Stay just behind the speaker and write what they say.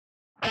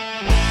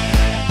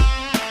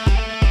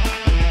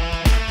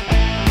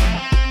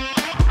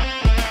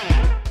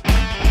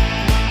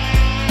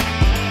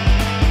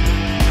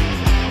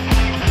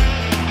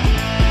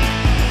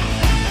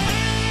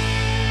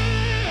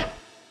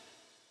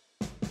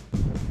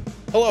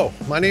Hello,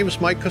 my name is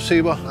Mike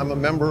Kosiba. I'm a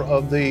member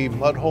of the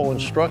Mudhole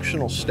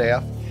instructional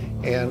staff,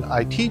 and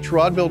I teach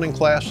rod building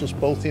classes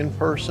both in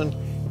person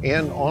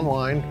and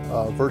online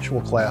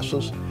virtual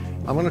classes.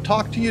 I'm going to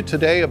talk to you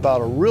today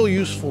about a real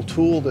useful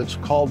tool that's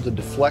called the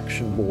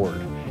Deflection Board.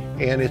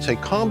 And it's a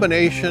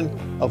combination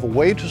of a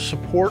way to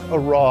support a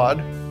rod,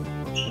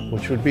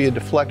 which would be a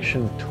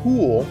deflection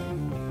tool,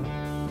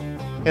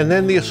 and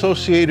then the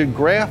associated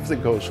graph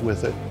that goes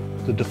with it,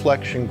 the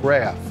Deflection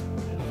Graph.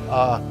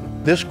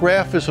 This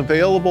graph is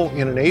available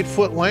in an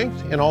 8-foot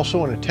length and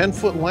also in a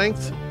 10-foot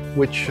length,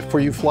 which for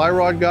you fly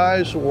rod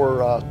guys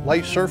or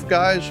light surf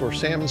guys or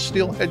salmon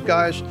steelhead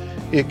guys,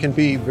 it can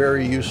be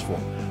very useful.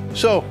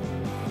 So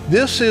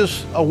this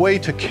is a way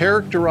to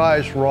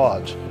characterize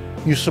rods.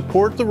 You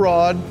support the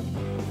rod,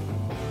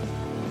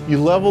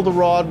 you level the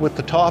rod with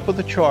the top of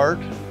the chart,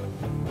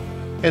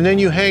 and then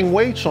you hang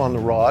weights on the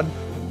rod,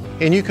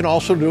 and you can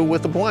also do it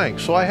with a blank.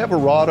 So I have a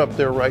rod up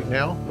there right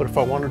now, but if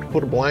I wanted to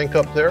put a blank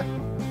up there,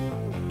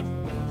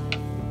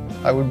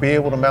 I would be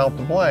able to mount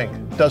the blank.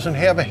 It doesn't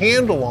have a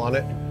handle on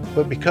it,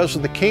 but because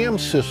of the cam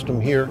system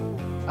here,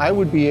 I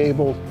would be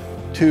able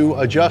to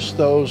adjust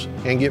those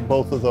and get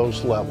both of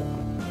those level.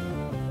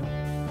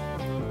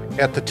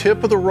 At the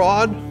tip of the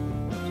rod,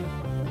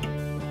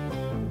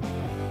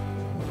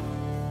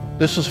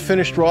 this is a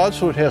finished rod,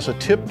 so it has a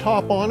tip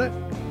top on it.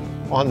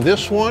 On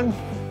this one,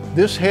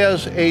 this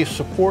has a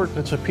support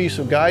that's a piece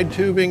of guide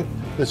tubing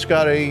that's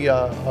got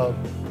a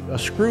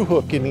screw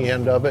hook in the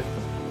end of it,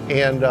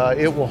 and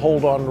it will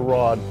hold on the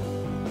rod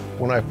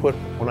when I put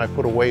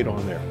a weight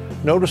on there.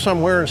 Notice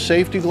I'm wearing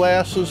safety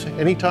glasses.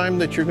 Anytime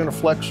that you're going to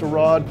flex a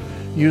rod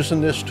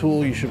using this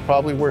tool, you should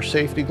probably wear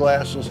safety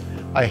glasses.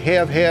 I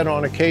have had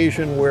on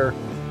occasion where,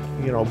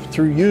 you know,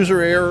 through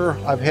user error,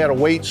 I've had a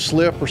weight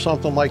slip or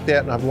something like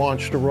that, and I've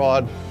launched a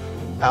rod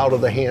out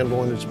of the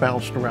handle and it's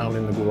bounced around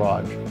in the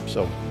garage.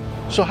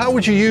 So how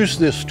would you use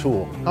this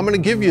tool? I'm going to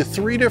give you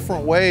 3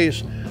 different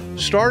ways,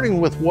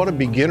 starting with what a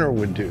beginner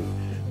would do.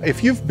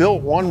 If you've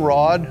built one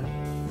rod,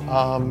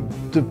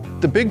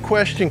 the big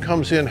question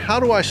comes in, how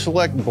do I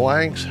select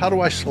blanks? How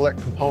do I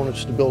select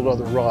components to build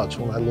other rods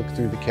when I look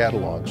through the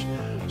catalogs?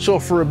 So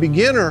for a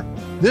beginner,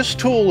 this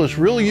tool is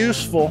really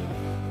useful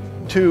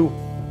to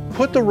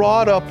put the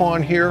rod up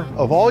on here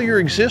of all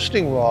your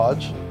existing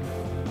rods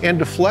and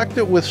deflect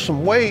it with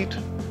some weight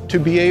to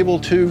be able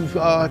to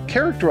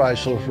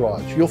characterize those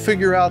rods. You'll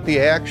figure out the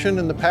action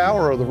and the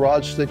power of the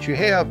rods that you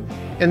have,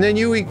 and then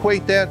you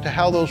equate that to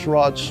how those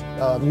rods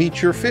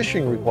meet your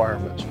fishing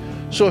requirements.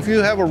 So if you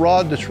have a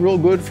rod that's real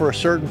good for a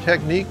certain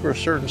technique or a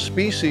certain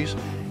species,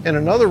 and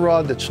another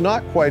rod that's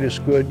not quite as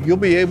good, you'll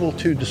be able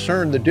to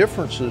discern the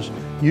differences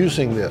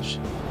using this.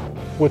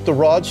 With the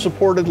rod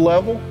supported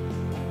level,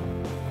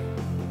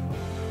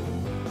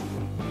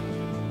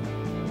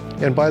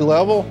 and by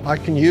level, I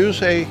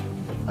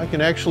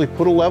can actually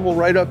put a level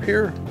right up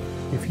here.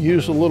 If you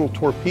use a little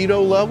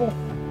torpedo level,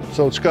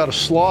 so it's got a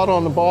slot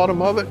on the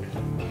bottom of it,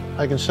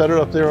 I can set it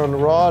up there on the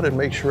rod and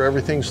make sure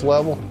everything's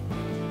level.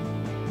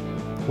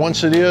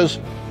 Once it is,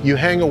 you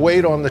hang a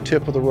weight on the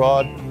tip of the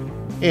rod,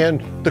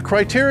 and the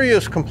criteria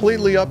is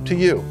completely up to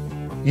you.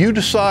 You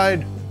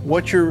decide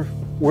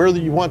where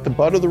you want the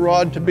butt of the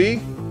rod to be.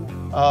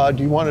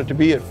 Do you want it to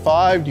be at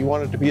 5? Do you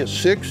want it to be at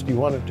 6? Do you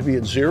want it to be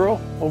at 0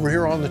 over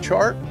here on the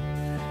chart?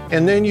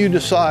 And then you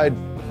decide,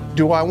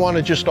 do I want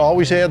to just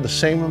always add the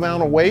same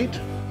amount of weight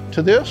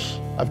to this?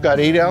 I've got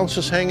 8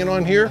 ounces hanging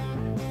on here,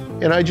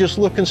 and I just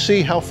look and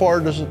see how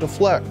far does it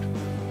deflect.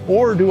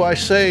 Or do I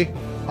say,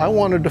 I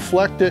want to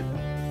deflect it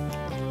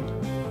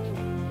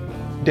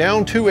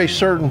down to a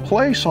certain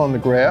place on the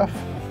graph.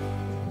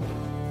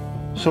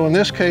 So in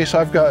this case,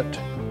 I've got,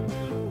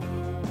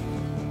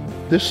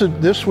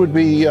 this would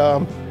be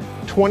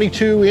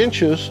 22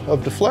 inches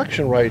of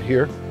deflection right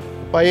here.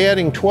 By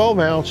adding 12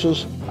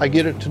 ounces, I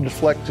get it to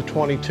deflect to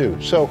 22.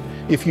 So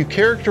if you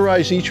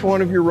characterize each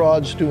one of your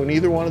rods doing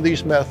either one of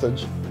these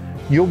methods,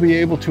 you'll be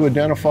able to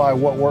identify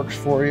what works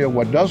for you,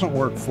 what doesn't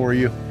work for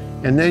you,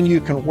 and then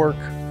you can work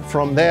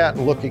from that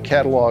and look at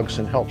catalogs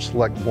and help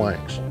select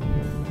blanks.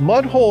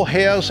 Mudhole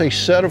has a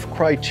set of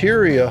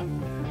criteria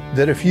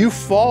that if you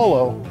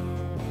follow,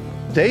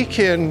 they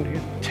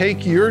can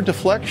take your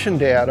deflection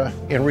data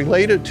and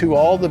relate it to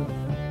all the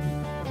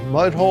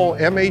Mudhole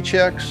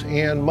MHX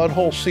and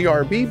Mudhole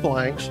CRB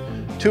blanks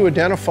to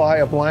identify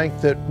a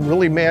blank that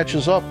really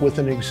matches up with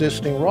an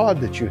existing rod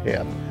that you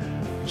have.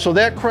 So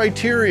that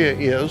criteria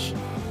is,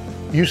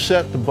 you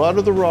set the butt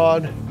of the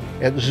rod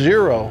at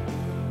 0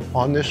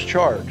 on this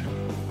chart.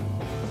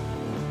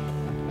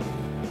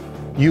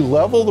 You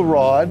level the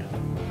rod,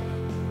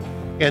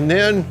 and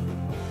then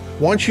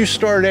once you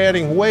start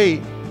adding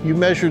weight, you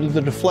measure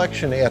the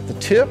deflection at the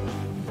tip.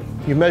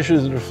 You measure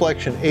the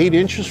deflection 8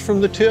 inches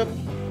from the tip,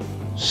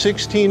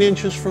 16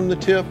 inches from the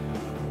tip,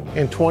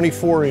 and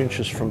 24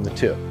 inches from the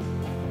tip.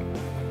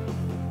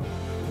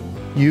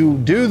 You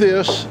do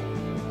this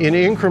in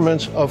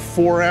increments of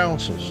 4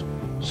 ounces.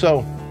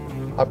 So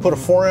I put a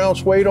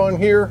 4-ounce weight on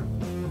here.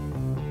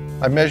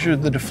 I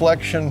measured the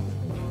deflection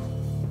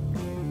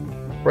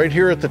right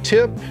here at the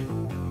tip.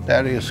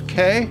 That is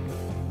K.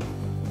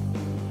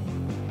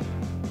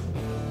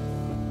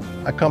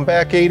 I come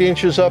back 8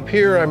 inches up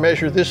here, I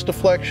measure this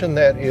deflection,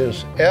 that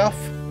is F.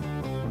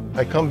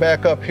 I come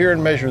back up here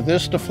and measure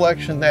this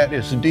deflection, that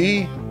is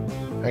D.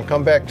 I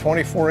come back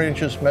 24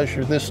 inches,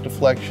 measure this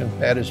deflection,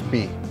 that is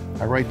B.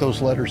 I write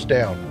those letters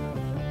down.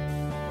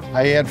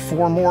 I add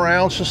 4 more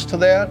ounces to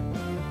that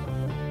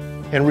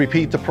and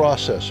repeat the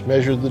process.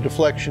 Measure the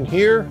deflection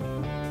here,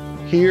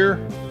 here,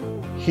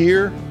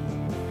 here,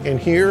 and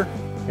here,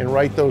 and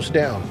write those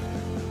down.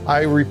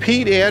 I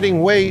repeat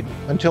adding weight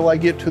until I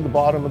get to the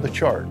bottom of the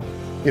chart.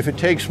 If it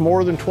takes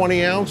more than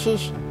 20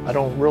 ounces, I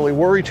don't really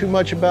worry too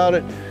much about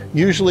it.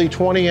 Usually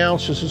 20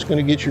 ounces is going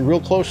to get you real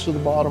close to the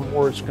bottom,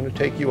 or it's going to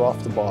take you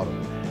off the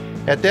bottom.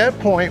 At that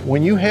point,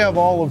 when you have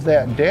all of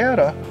that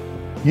data,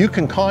 you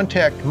can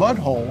contact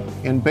Mudhole,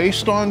 and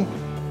based on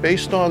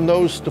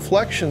those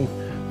deflection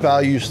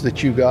values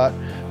that you got,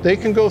 they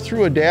can go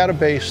through a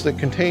database that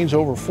contains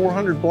over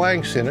 400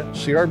 blanks in it,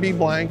 CRB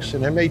blanks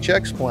and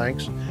MHX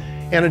blanks,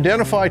 and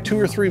identify 2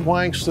 or 3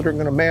 blanks that are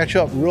going to match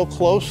up real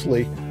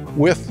closely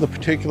with the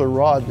particular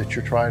rod that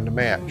you're trying to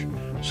match.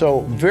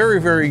 So very,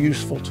 very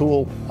useful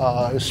tool,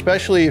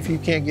 especially if you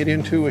can't get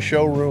into a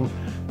showroom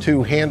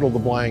to handle the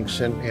blanks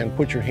and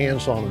put your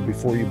hands on them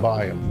before you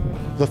buy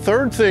them. The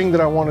third thing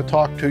that I want to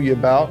talk to you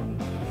about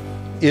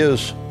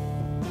is,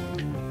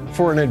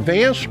 for an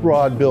advanced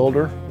rod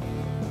builder,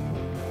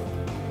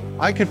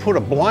 I could put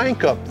a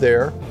blank up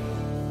there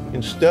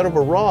instead of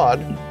a rod,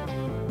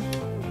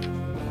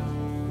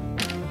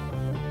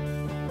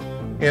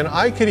 and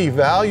I could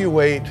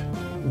evaluate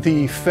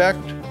the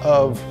effect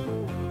of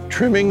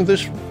trimming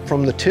this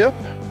from the tip,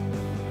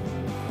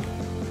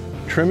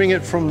 trimming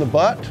it from the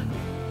butt,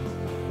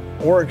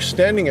 or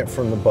extending it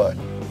from the butt.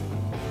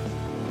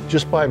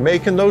 Just by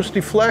making those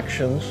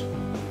deflections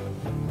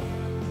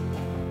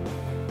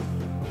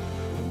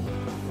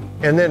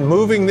and then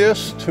moving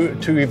this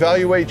to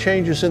evaluate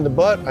changes in the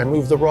butt. I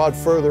move the rod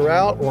further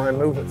out, or I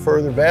move it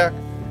further back.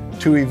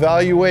 To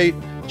evaluate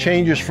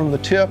changes from the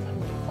tip,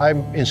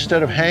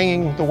 instead of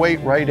hanging the weight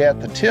right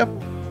at the tip,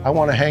 I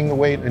want to hang the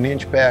weight 1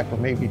 inch back or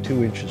maybe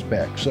 2 inches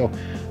back. So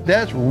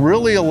that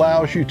really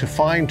allows you to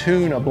fine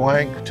tune a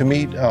blank to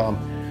meet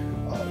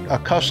a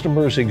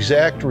customer's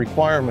exact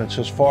requirements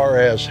as far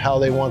as how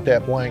they want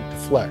that blank to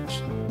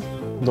flex.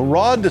 The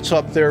rod that's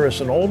up there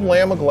is an old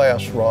Lama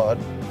glass rod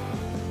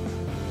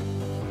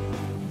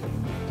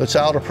that's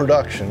out of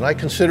production. I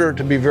consider it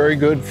to be very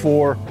good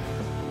for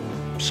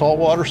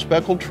saltwater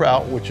speckled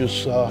trout, which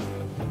is a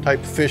type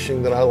of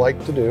fishing that I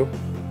like to do.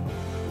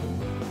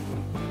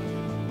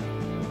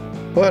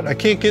 But I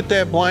can't get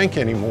that blank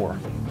anymore.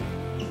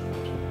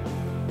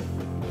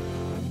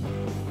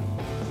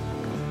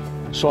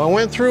 So I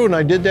went through and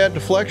I did that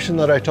deflection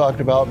that I talked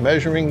about,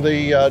 measuring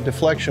the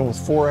deflection with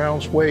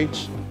 4-ounce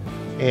weights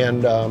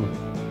and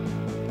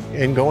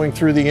going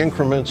through the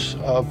increments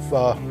of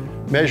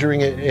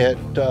measuring it at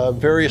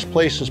various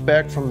places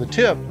back from the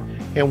tip.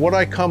 And what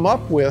I come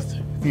up with,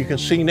 you can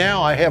see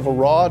now I have a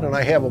rod and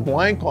I have a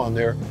blank on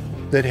there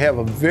that have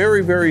a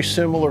very, very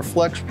similar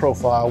flex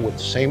profile with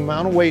the same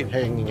amount of weight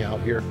hanging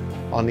out here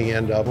on the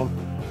end of them.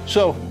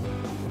 So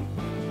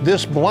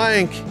this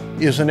blank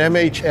is an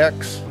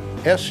MHX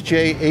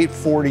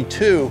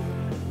SJ842.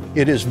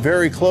 It is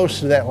very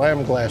close to that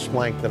Lama glass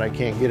blank that I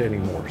can't get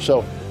anymore.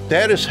 So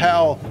that is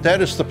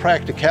the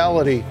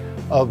practicality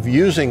of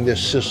using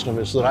this system,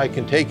 is that I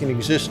can take an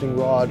existing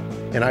rod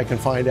and I can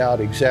find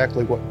out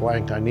exactly what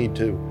blank I need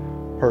to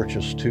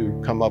purchase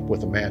to come up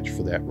with a match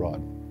for that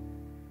rod.